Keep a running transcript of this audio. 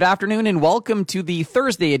Good afternoon and welcome to the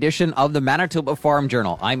Thursday edition of the Manitoba Farm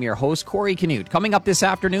Journal. I'm your host, Corey Canute. Coming up this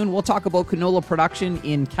afternoon, we'll talk about canola production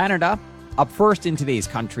in Canada. Up first in today's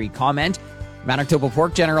country comment, Manitoba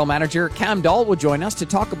Pork General Manager Cam Dahl will join us to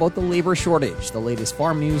talk about the labor shortage, the latest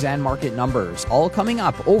farm news and market numbers, all coming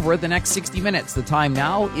up over the next 60 minutes. The time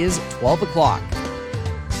now is 12 o'clock.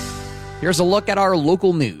 Here's a look at our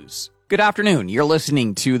local news. Good afternoon. You're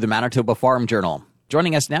listening to the Manitoba Farm Journal.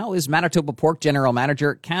 Joining us now is Manitoba Pork General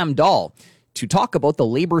Manager Cam Dahl to talk about the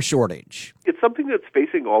labor shortage. It's something that's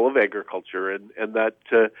facing all of agriculture, and that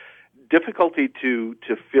difficulty to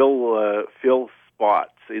fill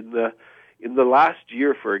spots in the last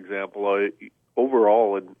year. For example,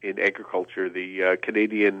 overall in agriculture, the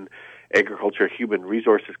Canadian Agriculture Human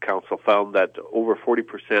Resources Council found that over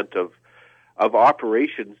 40% of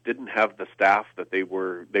operations didn't have the staff that they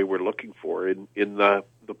were looking for. In the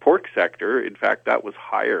pork sector, in fact, that was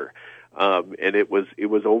higher, and it was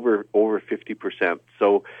over 50%.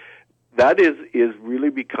 So that is really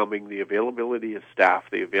becoming the availability of staff,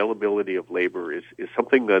 the availability of labor is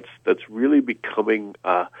something that's really becoming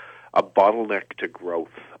a bottleneck to growth,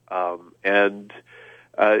 and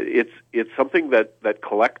it's something that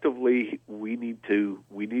collectively we need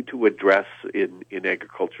to address in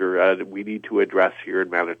agriculture. We need to address here in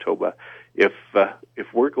Manitoba if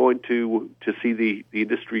we're going to see the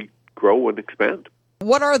industry grow and expand.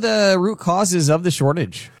 What are the root causes of the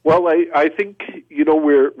shortage? Well, I think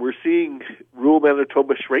we're seeing rural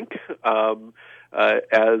Manitoba shrink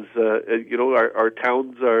as our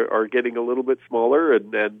towns are getting a little bit smaller,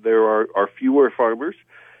 and there are fewer farmers.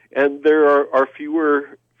 And there are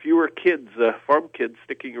fewer kids, farm kids,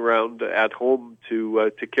 sticking around at home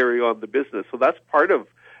to carry on the business. So that's part of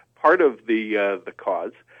the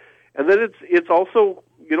cause. And then it's also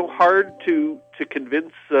hard to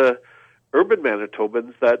convince urban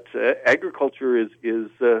Manitobans that agriculture is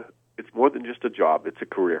it's more than just a job; it's a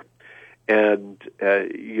career, and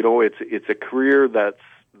it's a career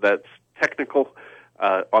that's technical.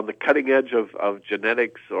 On the cutting edge of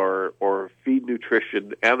genetics or feed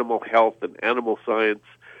nutrition, animal health and animal science,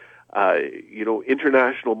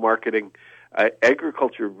 international marketing,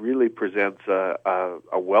 agriculture really presents a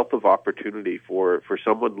wealth of opportunity for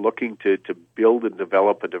someone looking to build and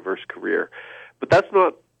develop a diverse career. But that's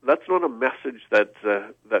not a message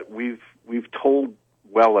that we've told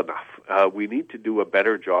well enough. We need to do a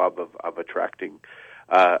better job of attracting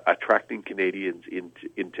Canadians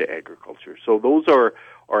into agriculture. So those are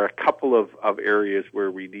a couple of areas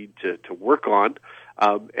where we need to work on,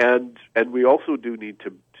 and we also do need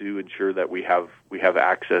to ensure that we have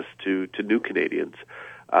access to new Canadians.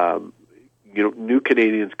 New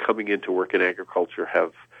Canadians coming into work in agriculture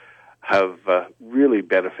have really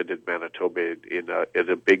benefited Manitoba in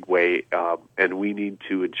a big way, and we need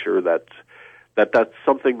to ensure that that's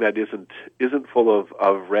something that isn't full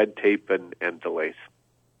of red tape and delays.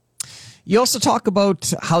 You also talk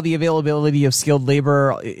about how the availability of skilled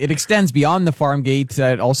labor, it extends beyond the farm gate.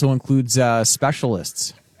 It also includes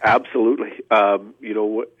specialists. Absolutely.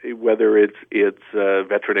 Whether it's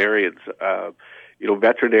veterinarians,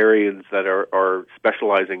 veterinarians that are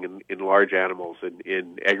specializing in large animals and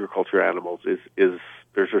in agriculture animals is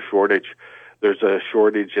there's a shortage. There's a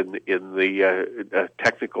shortage in the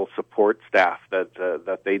technical support staff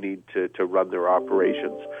that they need to run their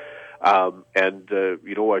operations. And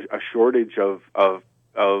a shortage of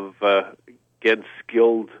again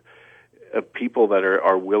skilled people that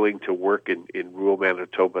are willing to work in rural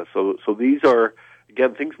Manitoba. So these are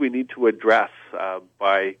again things we need to address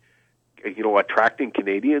by attracting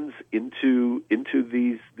Canadians into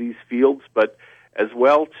these fields, but as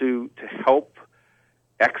well to help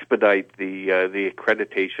expedite the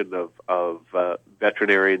accreditation of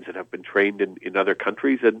veterinarians that have been trained in other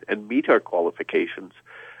countries and meet our qualifications.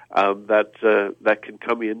 That can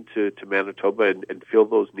come into Manitoba and fill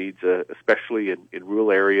those needs, especially in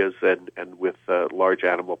rural areas and with large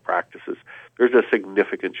animal practices. There's a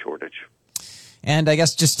significant shortage. And I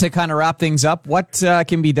guess just to kind of wrap things up, what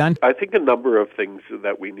can be done? I think a number of things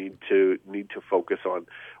that we need to focus on.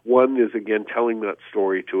 One is again telling that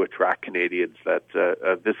story to attract Canadians that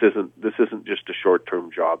this isn't just a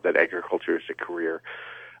short-term job. That agriculture is a career.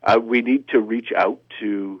 We need to reach out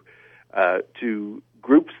to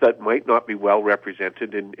groups that might not be well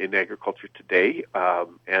represented in agriculture today,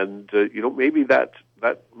 and maybe that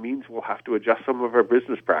means we'll have to adjust some of our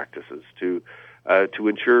business practices to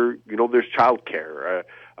ensure there's childcare,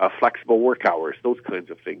 flexible work hours, those kinds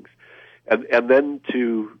of things, and then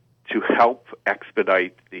to help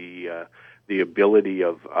expedite the ability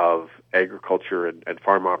of agriculture and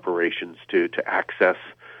farm operations to access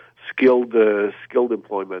skilled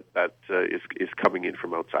employment that is coming in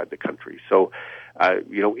from outside the country. So,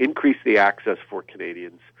 increase the access for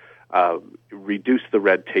Canadians, reduce the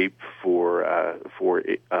red tape for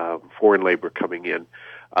foreign labor coming in,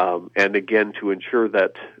 and again to ensure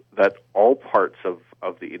that all parts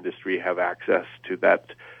of the industry have access to that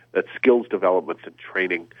skills development and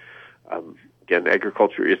training. Again,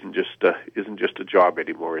 agriculture isn't just a job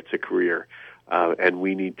anymore; it's a career, and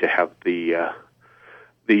we need to have the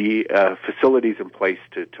facilities in place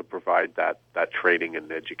to provide that training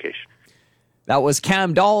and education. That was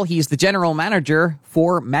Cam Dahl. He's the general manager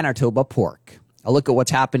for Manitoba Pork. A look at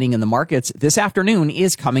what's happening in the markets this afternoon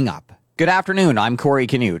is coming up. Good afternoon. I'm Corey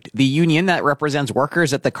Canute. The union that represents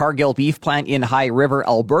workers at the Cargill beef plant in High River,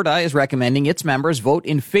 Alberta, is recommending its members vote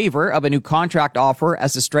in favor of a new contract offer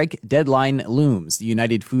as the strike deadline looms. The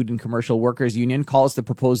United Food and Commercial Workers Union calls the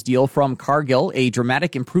proposed deal from Cargill a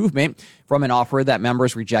dramatic improvement from an offer that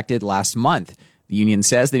members rejected last month. The union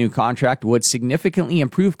says the new contract would significantly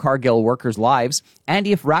improve Cargill workers' lives and,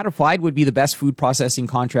 if ratified, would be the best food processing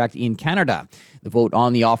contract in Canada. The vote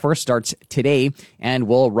on the offer starts today and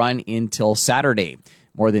will run until Saturday.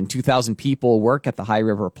 More than 2,000 people work at the High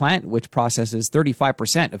River plant, which processes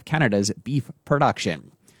 35% of Canada's beef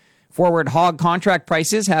production. Forward hog contract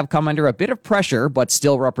prices have come under a bit of pressure, but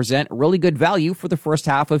still represent really good value for the first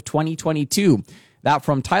half of 2022. That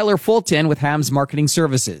from Tyler Fulton with Hams Marketing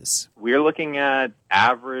Services. We're looking at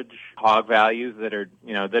average hog values that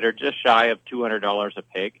are just shy of $200 a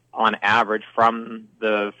pig on average from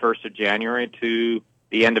the 1st of January to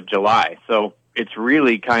the end of July. So it's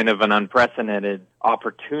really kind of an unprecedented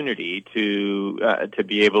opportunity to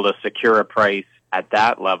be able to secure a price at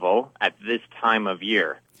that level at this time of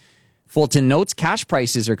year. Fulton notes cash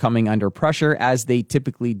prices are coming under pressure as they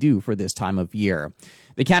typically do for this time of year.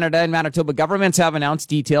 The Canada and Manitoba governments have announced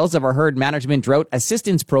details of a herd management drought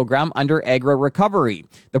assistance program under Agra Recovery.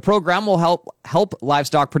 The program will help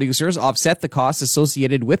livestock producers offset the costs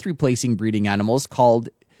associated with replacing breeding animals called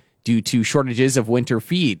due to shortages of winter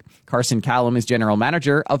feed. Carson Callum is general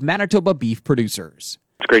manager of Manitoba Beef Producers.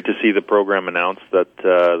 It's great to see the program announced that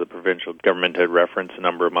the provincial government had referenced a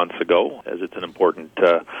number of months ago, as it's an important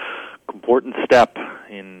step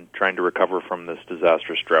in trying to recover from this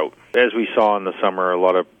disastrous drought. As we saw in the summer, a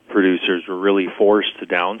lot of producers were really forced to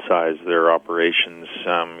downsize their operations,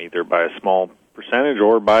 either by a small percentage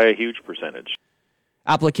or by a huge percentage.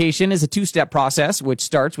 Application is a two-step process, which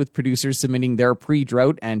starts with producers submitting their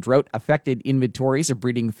pre-drought and drought-affected inventories of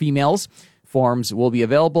breeding females. Forms will be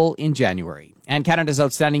available in January. And Canada's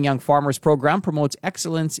Outstanding Young Farmers program promotes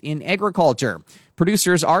excellence in agriculture.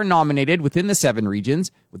 Producers are nominated within the 7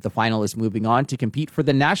 regions, with the finalists moving on to compete for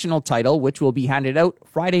the national title, which will be handed out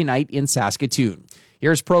Friday night in Saskatoon.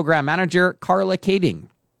 Here's program manager Carla Kading.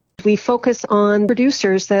 We focus on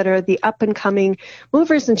producers that are the up-and-coming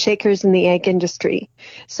movers and shakers in the ag industry.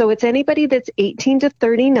 So it's anybody that's 18 to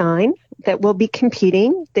 39 that will be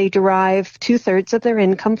competing. They derive 2/3 of their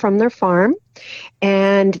income from their farm,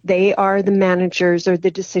 and they are the managers or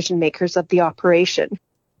the decision makers of the operation.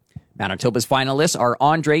 Manitoba's finalists are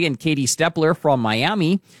Andre and Katie Stepler from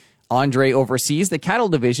Miami. Andre oversees the cattle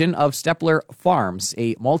division of Stepler Farms,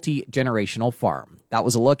 a multi-generational farm. That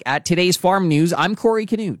was a look at today's farm news. I'm Corey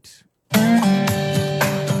Canute.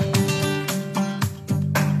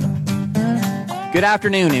 Good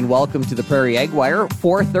afternoon and welcome to the Prairie Ag Wire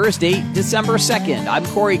for Thursday, December 2nd. I'm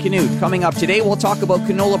Corey Canute. Coming up today, we'll talk about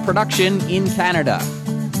canola production in Canada.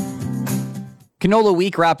 Canola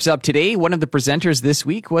Week wraps up today. One of the presenters this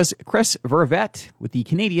week was Chris Vervet with the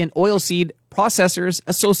Canadian Oilseed Processors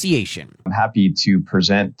Association. I'm happy to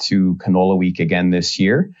present to Canola Week again this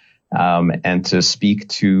year and to speak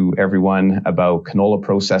to everyone about canola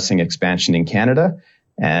processing expansion in Canada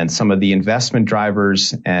and some of the investment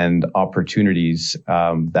drivers and opportunities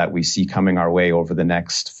that we see coming our way over the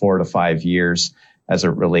next 4 to 5 years as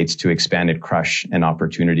it relates to expanded crush and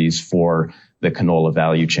opportunities for the canola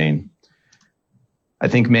value chain. I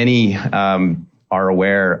think many are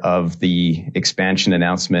aware of the expansion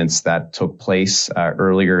announcements that took place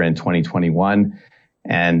earlier in 2021.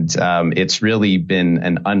 And it's really been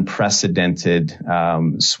an unprecedented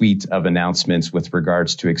suite of announcements with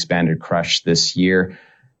regards to expanded crush this year.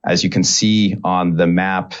 As you can see on the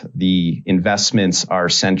map, the investments are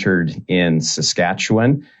centered in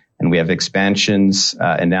Saskatchewan, and we have expansions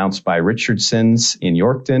announced by Richardson's in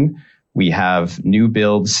Yorkton. We have new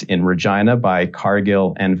builds in Regina by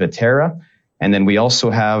Cargill and Viterra. And then we also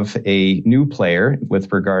have a new player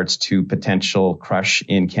with regards to potential crush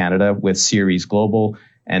in Canada with Ceres Global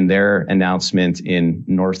and their announcement in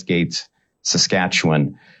Northgate,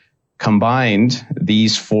 Saskatchewan. Combined,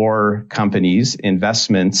 these four companies'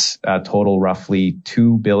 investments total roughly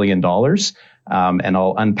 $2 billion. And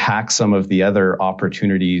I'll unpack some of the other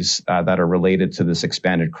opportunities that are related to this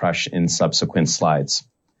expanded crush in subsequent slides.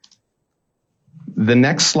 The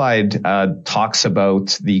next slide talks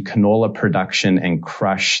about the canola production and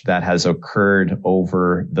crush that has occurred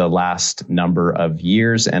over the last number of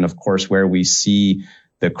years, and of course where we see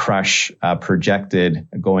the crush projected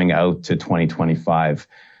going out to 2025.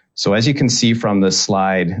 So as you can see from this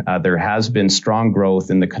slide, there has been strong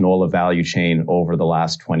growth in the canola value chain over the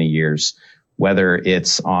last 20 years, whether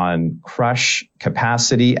it's on crush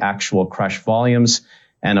capacity, actual crush volumes,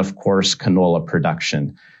 and of course canola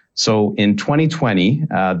production. So in 2020,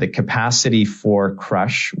 the capacity for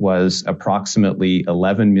crush was approximately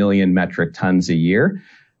 11 million metric tons a year.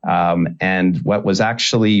 And what was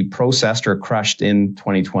actually processed or crushed in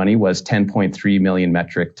 2020 was 10.3 million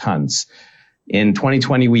metric tons. In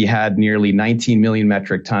 2020, we had nearly 19 million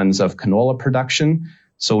metric tons of canola production.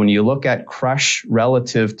 So when you look at crush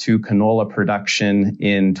relative to canola production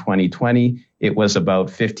in 2020, it was about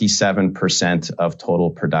 57% of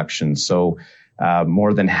total production. So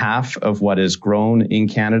more than half of what is grown in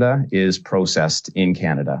Canada is processed in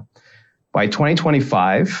Canada. By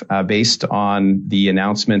 2025, based on the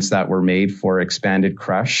announcements that were made for expanded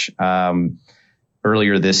crush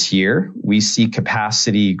earlier this year, we see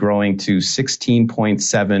capacity growing to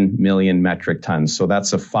 16.7 million metric tons. So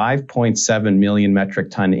that's a 5.7 million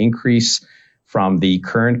metric ton increase from the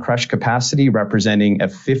current crush capacity, representing a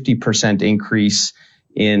 50% increase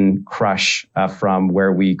in crush from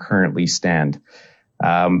where we currently stand.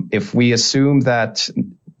 If we assume that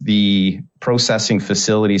the processing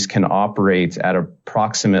facilities can operate at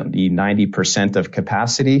approximately 90% of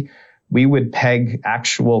capacity, we would peg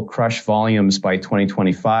actual crush volumes by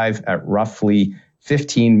 2025 at roughly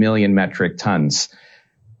 15 million metric tons.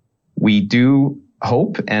 We do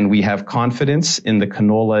hope and we have confidence in the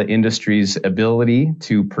canola industry's ability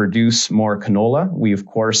to produce more canola. We, of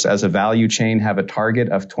course, as a value chain, have a target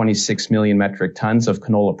of 26 million metric tons of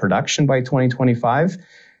canola production by 2025.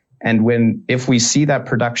 And if we see that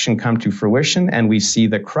production come to fruition and we see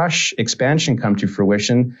the crush expansion come to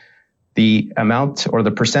fruition, the amount or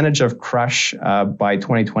the percentage of crush by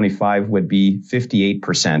 2025 would be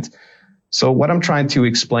 58%. So what I'm trying to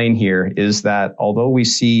explain here is that although we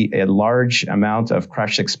see a large amount of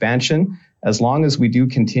crush expansion, as long as we do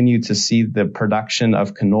continue to see the production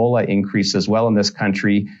of canola increase as well in this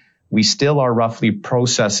country, we still are roughly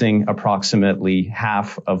processing approximately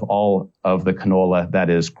half of all of the canola that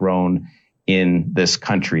is grown in this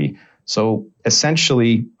country. So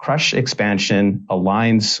essentially, crush expansion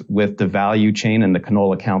aligns with the value chain and the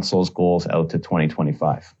Canola Council's goals out to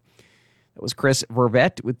 2025. That was Chris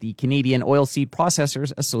Vervet with the Canadian Oilseed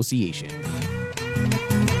Processors Association.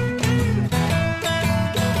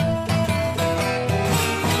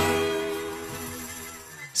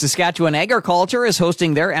 Saskatchewan Agriculture is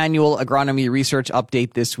hosting their annual agronomy research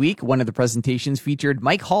update this week. One of the presentations featured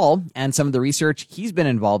Mike Hall and some of the research he's been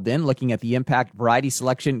involved in, looking at the impact variety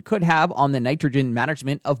selection could have on the nitrogen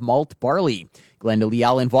management of malt barley. Glenda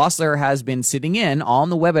Lee-Allen Vossler has been sitting in on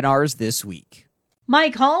the webinars this week.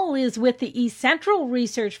 Mike Hall is with the East Central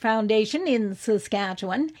Research Foundation in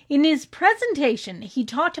Saskatchewan. In his presentation, he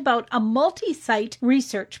talked about a multi-site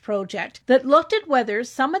research project that looked at whether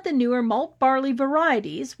some of the newer malt barley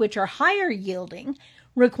varieties, which are higher yielding,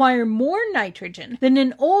 require more nitrogen than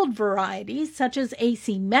an old variety such as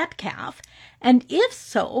AC Metcalf, and if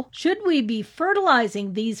so, should we be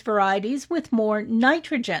fertilizing these varieties with more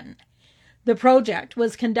nitrogen? The project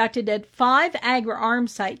was conducted at 5 agri-ARM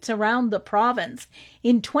sites around the province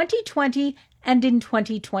in 2020 and in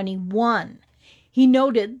 2021. He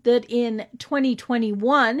noted that in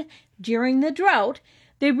 2021, during the drought,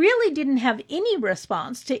 they really didn't have any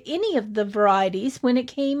response to any of the varieties when it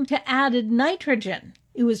came to added nitrogen.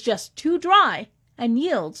 It was just too dry and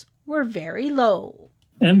yields were very low.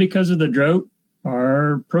 And because of the drought,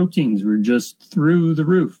 our proteins were just through the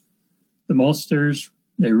roof. The maltsters,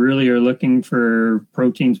 they really are looking for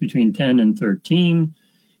proteins between 10 and 13,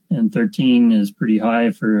 and 13 is pretty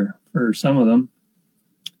high for some of them.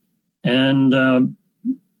 And,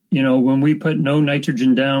 when we put no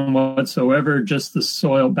nitrogen down whatsoever, just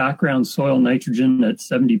the background soil nitrogen at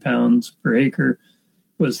 70 pounds per acre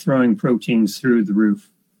was throwing proteins through the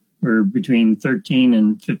roof. We're between 13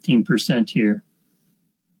 and 15% here.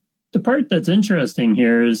 The part that's interesting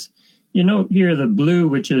here is, here the blue,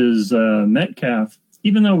 which is Metcalf.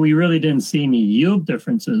 Even though we really didn't see any yield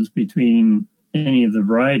differences between any of the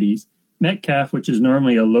varieties, Metcalf, which is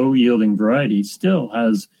normally a low-yielding variety, still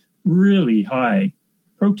has really high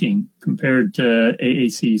protein compared to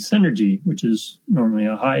AAC Synergy, which is normally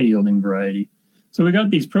a high-yielding variety. So we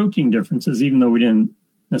got these protein differences, even though we didn't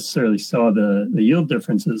necessarily saw the yield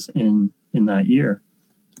differences in that year.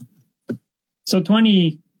 So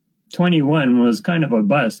 2021 was kind of a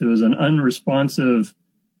bust. It was an unresponsive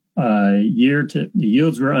year. The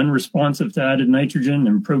yields were unresponsive to added nitrogen,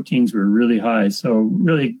 and proteins were really high. So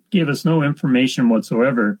really gave us no information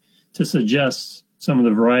whatsoever to suggest some of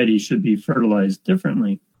the varieties should be fertilized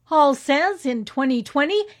differently. Hall says in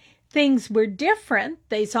 2020, things were different.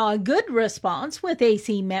 They saw a good response with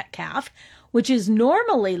AC Metcalf, which is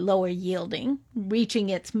normally lower yielding, reaching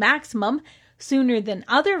its maximum sooner than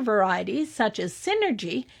other varieties such as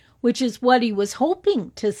Synergy, which is what he was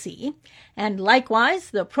hoping to see. And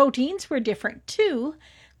likewise, the proteins were different too.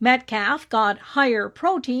 Metcalf got higher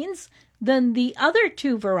proteins than the other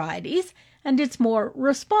two varieties, and it's more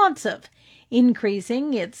responsive,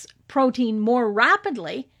 increasing its protein more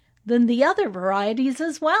rapidly than the other varieties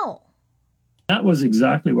as well. That was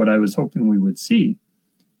exactly what I was hoping we would see,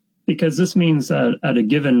 because this means that at a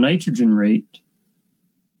given nitrogen rate,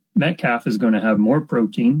 Metcalf is going to have more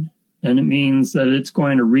protein, and it means that it's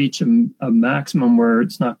going to reach a maximum where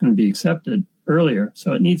it's not going to be accepted earlier.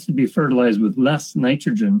 So it needs to be fertilized with less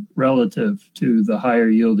nitrogen relative to the higher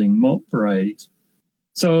yielding malt varieties.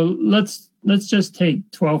 So let's just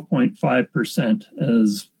take 12.5%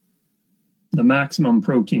 as the maximum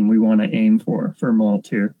protein we want to aim for malt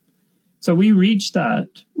here. So we reached that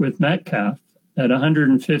with Metcalf at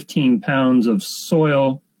 115 pounds of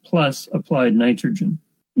soil plus applied nitrogen.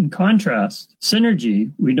 In contrast,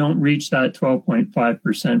 Synergy, we don't reach that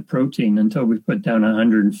 12.5% protein until we put down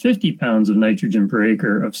 150 pounds of nitrogen per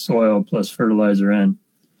acre of soil plus fertilizer N.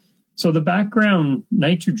 So the background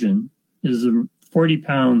nitrogen is 40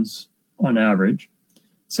 pounds on average.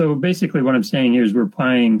 So basically what I'm saying here is we're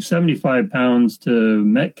applying 75 pounds to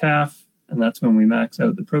Metcalf, and that's when we max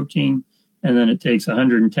out the protein. And then it takes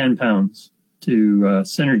 110 pounds to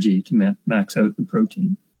Synergy to max out the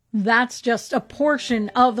protein. That's just a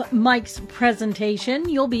portion of Mike's presentation.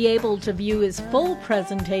 You'll be able to view his full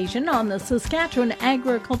presentation on the Saskatchewan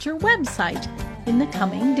Agriculture website in the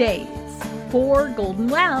coming days. For Golden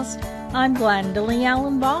West, I'm Glendalee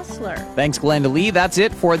Allen Vossler. Thanks, Glendalee. That's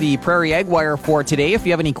it for the Prairie Ag Wire for today. If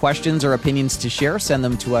you have any questions or opinions to share, send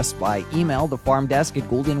them to us by email,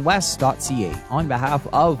 thefarmdesk@goldenwest.ca. On behalf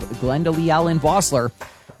of Glendalee Allen Vossler,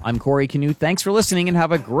 I'm Corey Canute. Thanks for listening and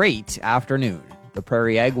have a great afternoon. The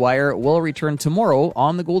Prairie Ag Wire will return tomorrow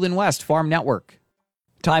on the Golden West Farm Network.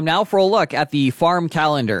 Time now for a look at the farm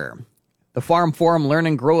calendar. The Farm Forum Learn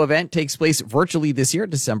and Grow event takes place virtually this year,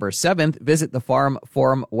 December 7th. Visit the Farm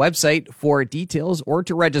Forum website for details or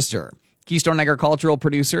to register. Keystone Agricultural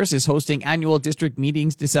Producers is hosting annual district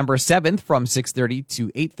meetings December 7th from 6:30 to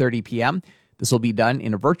 8:30 p.m. This will be done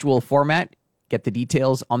in a virtual format. Get the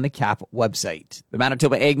details on the CAP website. The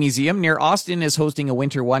Manitoba Ag Museum near Austin is hosting a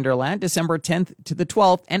Winter Wonderland December 10th to the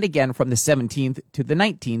 12th and again from the 17th to the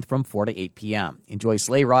 19th from 4 to 8 p.m. Enjoy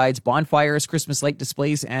sleigh rides, bonfires, Christmas light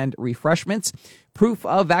displays, and refreshments. Proof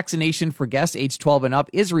of vaccination for guests age 12 and up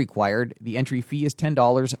is required. The entry fee is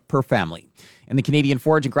 $10 per family. And the Canadian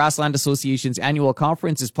Forage and Grassland Association's annual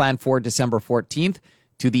conference is planned for December 14th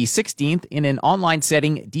to the 16th in an online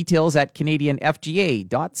setting. Details at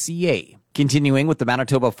canadianfga.ca. Continuing with the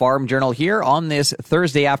Manitoba Farm Journal here on this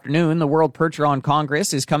Thursday afternoon, the World Percheron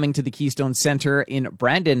Congress is coming to the Keystone Centre in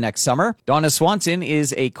Brandon next summer. Donna Swanson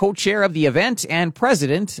is a co-chair of the event and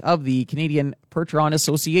president of the Canadian Percheron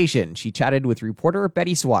Association. She chatted with reporter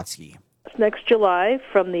Betty Sawatsky. Next July,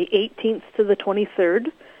 from the 18th to the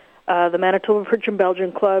 23rd, the Manitoba Percheron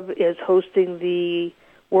Belgian Club is hosting the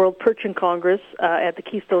World Percheron Congress at the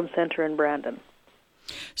Keystone Centre in Brandon.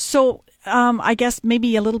 So I guess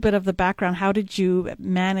maybe a little bit of the background. How did you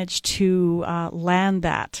manage to land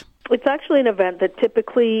that? It's actually an event that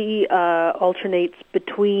typically alternates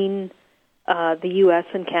between the U.S.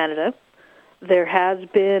 and Canada. There has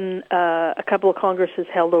been a couple of congresses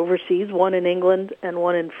held overseas, one in England and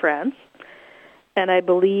one in France. And I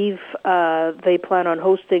believe they plan on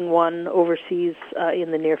hosting one overseas in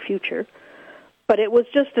the near future. But it was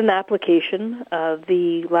just an application.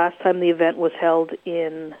 The last time the event was held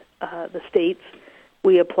in the States,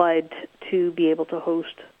 we applied to be able to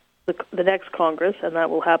host the next Congress, and that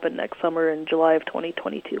will happen next summer in July of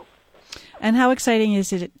 2022. And how exciting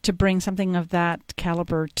is it to bring something of that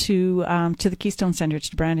caliber to the Keystone Centre,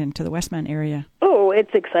 to Brandon, to the Westman area? Oh,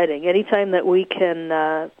 it's exciting. Anytime that we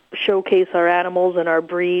can showcase our animals and our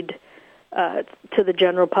breed to the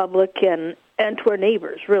general public and to our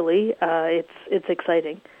neighbors, really, it's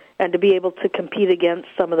exciting. And to be able to compete against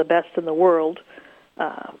some of the best in the world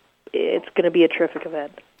it's going to be a terrific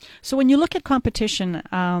event. So when you look at competition,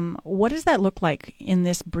 what does that look like in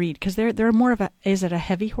this breed? Because they're more of is it a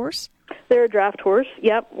heavy horse? They're a draft horse.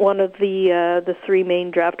 Yep, one of the three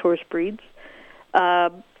main draft horse breeds.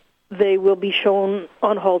 They will be shown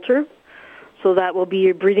on halter, so that will be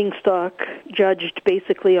your breeding stock judged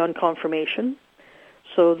basically on conformation.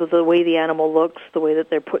 So the way the animal looks, the way that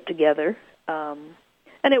they're put together,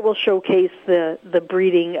 and it will showcase the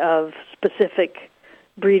breeding of specific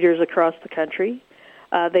breeders across the country.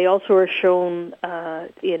 They also are shown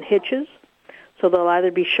in hitches, so they'll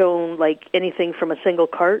either be shown like anything from a single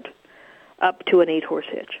cart up to an 8-horse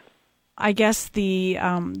hitch. I guess the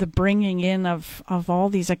bringing in of all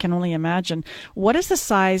these, I can only imagine. What is the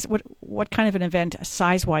size? What kind of an event,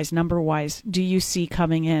 size-wise, number-wise, do you see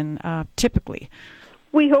coming in typically?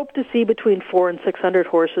 We hope to see between 400 and 600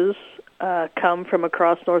 horses come from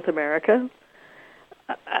across North America.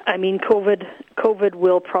 I mean, COVID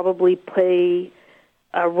will probably play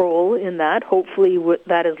a role in that. Hopefully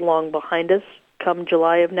that is long behind us come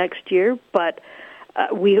July of next year, but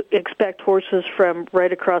we expect horses from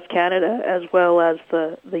right across Canada as well as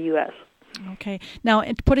the U.S. Okay. Now,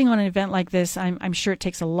 putting on an event like this, I'm sure it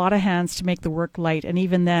takes a lot of hands to make the work light, and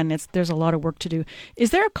even then, there's a lot of work to do.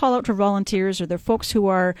 Is there a call out to volunteers, or there folks who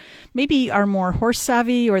are more horse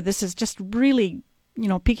savvy, or this is just really,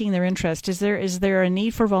 piquing their interest? Is there a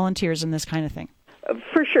need for volunteers in this kind of thing?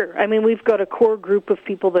 For sure. I mean, we've got a core group of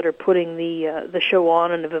people that are putting the show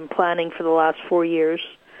on and have been planning for the last 4 years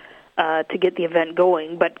to get the event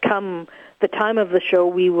going. But come the time of the show,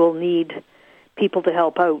 we will need people to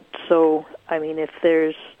help out. So, I mean, if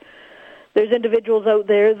there's individuals out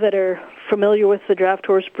there that are familiar with the draft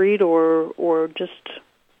horse breed or just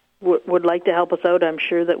would like to help us out, I'm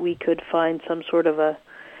sure that we could find some sort of a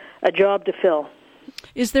job to fill.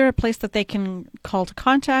 Is there a place that they can call to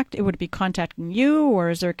contact? It would be contacting you, or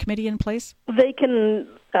is there a committee in place? They can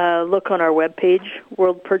look on our webpage,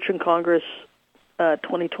 World Percheron Congress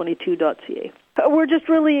 2022.ca. We're just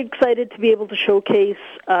really excited to be able to showcase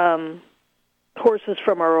horses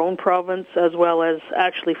from our own province as well as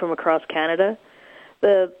actually from across Canada.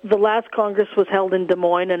 The last Congress was held in Des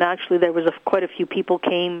Moines, and actually there was quite a few people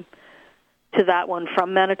came to that one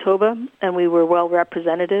from Manitoba, and we were well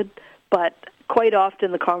represented. But quite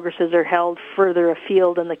often the Congresses are held further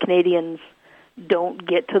afield, and the Canadians don't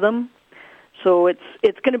get to them. So it's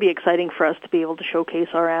going to be exciting for us to be able to showcase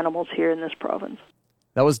our animals here in this province.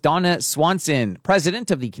 That was Donna Swanson,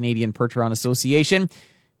 president of the Canadian Percheron Association.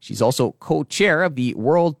 She's also co-chair of the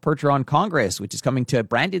World Percheron Congress, which is coming to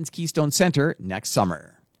Brandon's Keystone Center next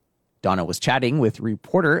summer. Donna was chatting with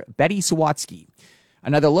reporter Betty Sawatsky.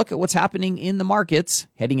 Another look at what's happening in the markets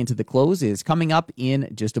heading into the close is coming up in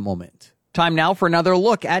just a moment. Time now for another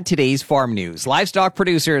look at today's farm news. Livestock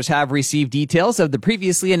producers have received details of the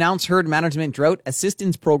previously announced herd management drought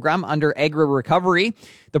assistance program under Agri-Recovery.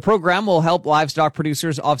 The program will help livestock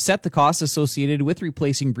producers offset the costs associated with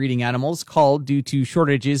replacing breeding animals culled due to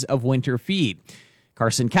shortages of winter feed.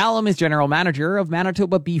 Carson Callum is general manager of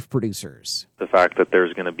Manitoba Beef Producers. The fact that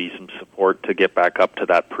there's going to be some support to get back up to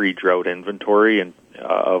that pre-drought inventory and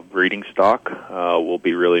of breeding stock will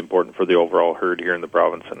be really important for the overall herd here in the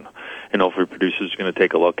province, and hopefully producers are going to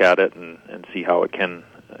take a look at it and see how it can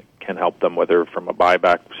help them, whether from a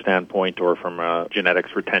buyback standpoint or from a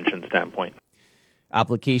genetics retention standpoint.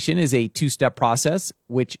 Application is a two-step process,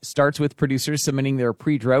 which starts with producers submitting their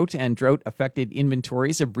pre-drought and drought-affected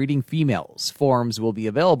inventories of breeding females. Forms will be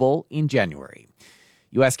available in January.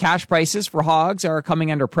 U.S. cash prices for hogs are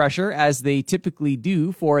coming under pressure, as they typically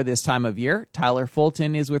do for this time of year. Tyler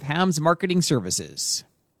Fulton is with Hams Marketing Services.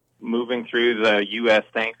 Moving through the U.S.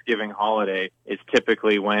 Thanksgiving holiday is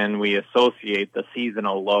typically when we associate the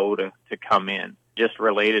seasonal low to come in, just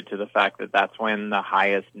related to the fact that that's when the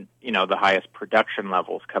highest production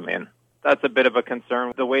levels come in. That's a bit of a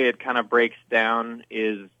concern. The way it kind of breaks down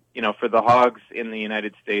is, for the hogs in the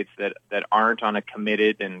United States that aren't on a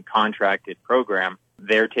committed and contracted program,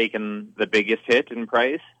 they're taking the biggest hit in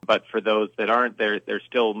price. But for those that aren't, they're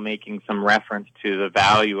still making some reference to the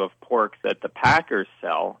value of pork that the packers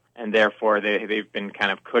sell, and therefore they've been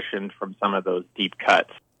kind of cushioned from some of those deep cuts.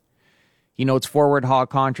 He notes forward hog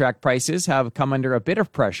contract prices have come under a bit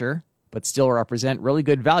of pressure, but still represent really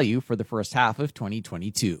good value for the first half of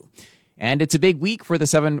 2022. And it's a big week for the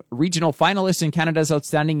 7 regional finalists in Canada's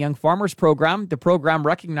Outstanding Young Farmers Program. The program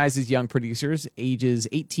recognizes young producers ages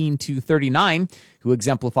 18 to 39 who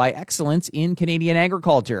exemplify excellence in Canadian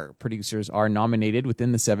agriculture. Producers are nominated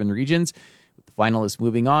within the 7 regions, with the finalists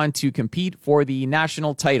moving on to compete for the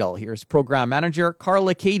national title. Here's program manager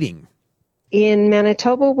Carla Kading. In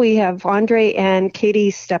Manitoba, we have Andre and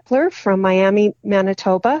Katie Stepler from Miami,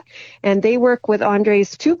 Manitoba, and they work with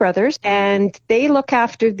Andre's two brothers, and they look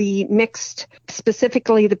after the mixed,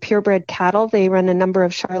 specifically the purebred cattle. They run a number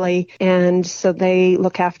of Charolais, and so they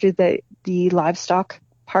look after the livestock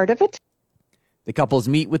part of it. The couples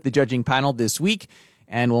meet with the judging panel this week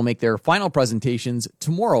and will make their final presentations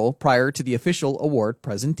tomorrow prior to the official award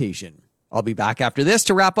presentation. I'll be back after this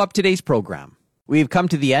to wrap up today's program. We've come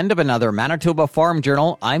to the end of another Manitoba Farm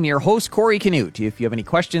Journal. I'm your host, Corey Canute. If you have any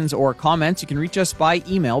questions or comments, you can reach us by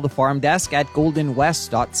email,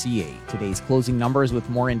 thefarmdesk@goldenwest.ca. Today's closing numbers with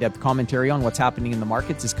more in-depth commentary on what's happening in the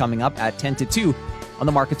markets is coming up at 10 to 2 on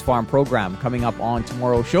the Markets Farm program. Coming up on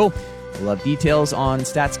tomorrow's show, we'll have details on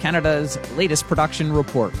Stats Canada's latest production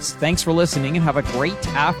reports. Thanks for listening and have a great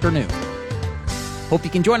afternoon. Hope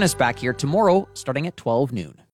you can join us back here tomorrow starting at 12 noon.